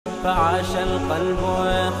فعاش القلب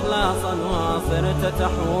إخلاصا وصرت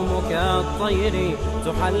تحوم كالطير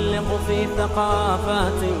تحلق في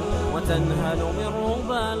ثقافات وتنهل من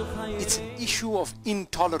ربى الخير. It's an issue of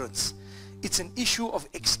intolerance. It's an issue of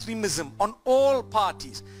extremism on all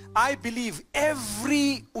parties. I believe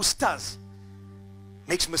every ustaz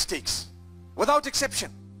makes mistakes, without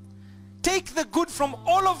exception. Take the good from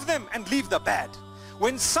all of them and leave the bad.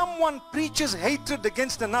 When someone preaches hatred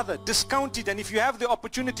against another, discount it, and if you have the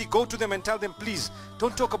opportunity, go to them and tell them, please,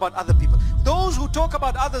 don't talk about other people. Those who talk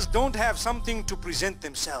about others don't have something to present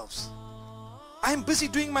themselves. I'm busy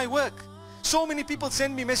doing my work. So many people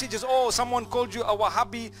send me messages, oh, someone called you a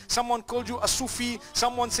Wahhabi, someone called you a Sufi,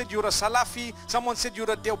 someone said you're a Salafi, someone said you're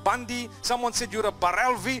a Deobandi, someone said you're a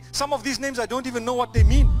Barelvi. Some of these names I don't even know what they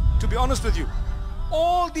mean, to be honest with you.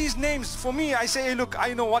 All these names, for me, I say, hey, look,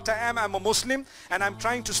 I know what I am. I'm a Muslim and I'm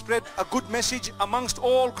trying to spread a good message amongst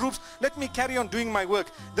all groups. Let me carry on doing my work.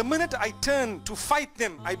 The minute I turn to fight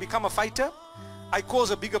them, I become a fighter. I cause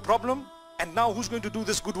a bigger problem. And now who's going to do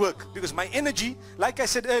this good work? Because my energy, like I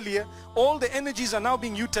said earlier, all the energies are now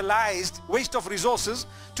being utilized, waste of resources,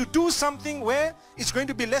 to do something where it's going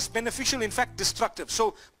to be less beneficial, in fact destructive.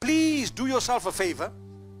 So please do yourself a favor.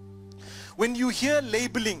 When you hear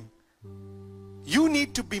labeling, you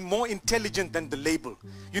need to be more intelligent than the label.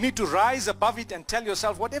 You need to rise above it and tell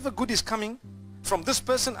yourself, whatever good is coming from this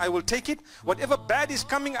person, I will take it. Whatever bad is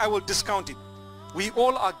coming, I will discount it. We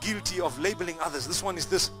all are guilty of labeling others. This one is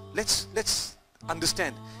this. Let's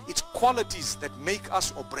understand. It's qualities that make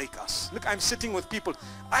us or break us. Look, I'm sitting with people.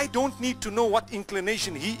 I don't need to know what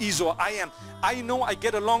inclination he is or I am. I know I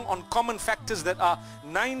get along on common factors that are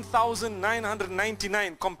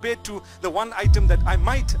 9,999 compared to the one item that I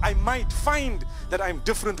might find that I'm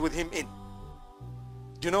different with him in.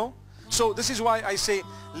 You know? So this is why I say,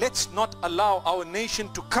 let's not allow our nation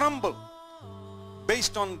to crumble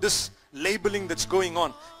based on this labeling that's going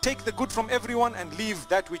on. Take the good from everyone and leave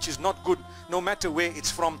that which is not good, no matter where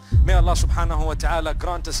it's from. May Allah subhanahu wa ta'ala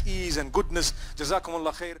grant us ease and goodness.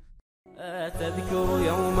 Jazakumullah khair. تذكر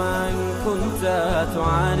يوما كنت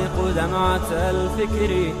تعانق دمعة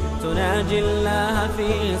الفكر تناجي الله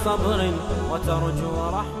في صبر وترجو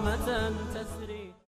رحمة تسري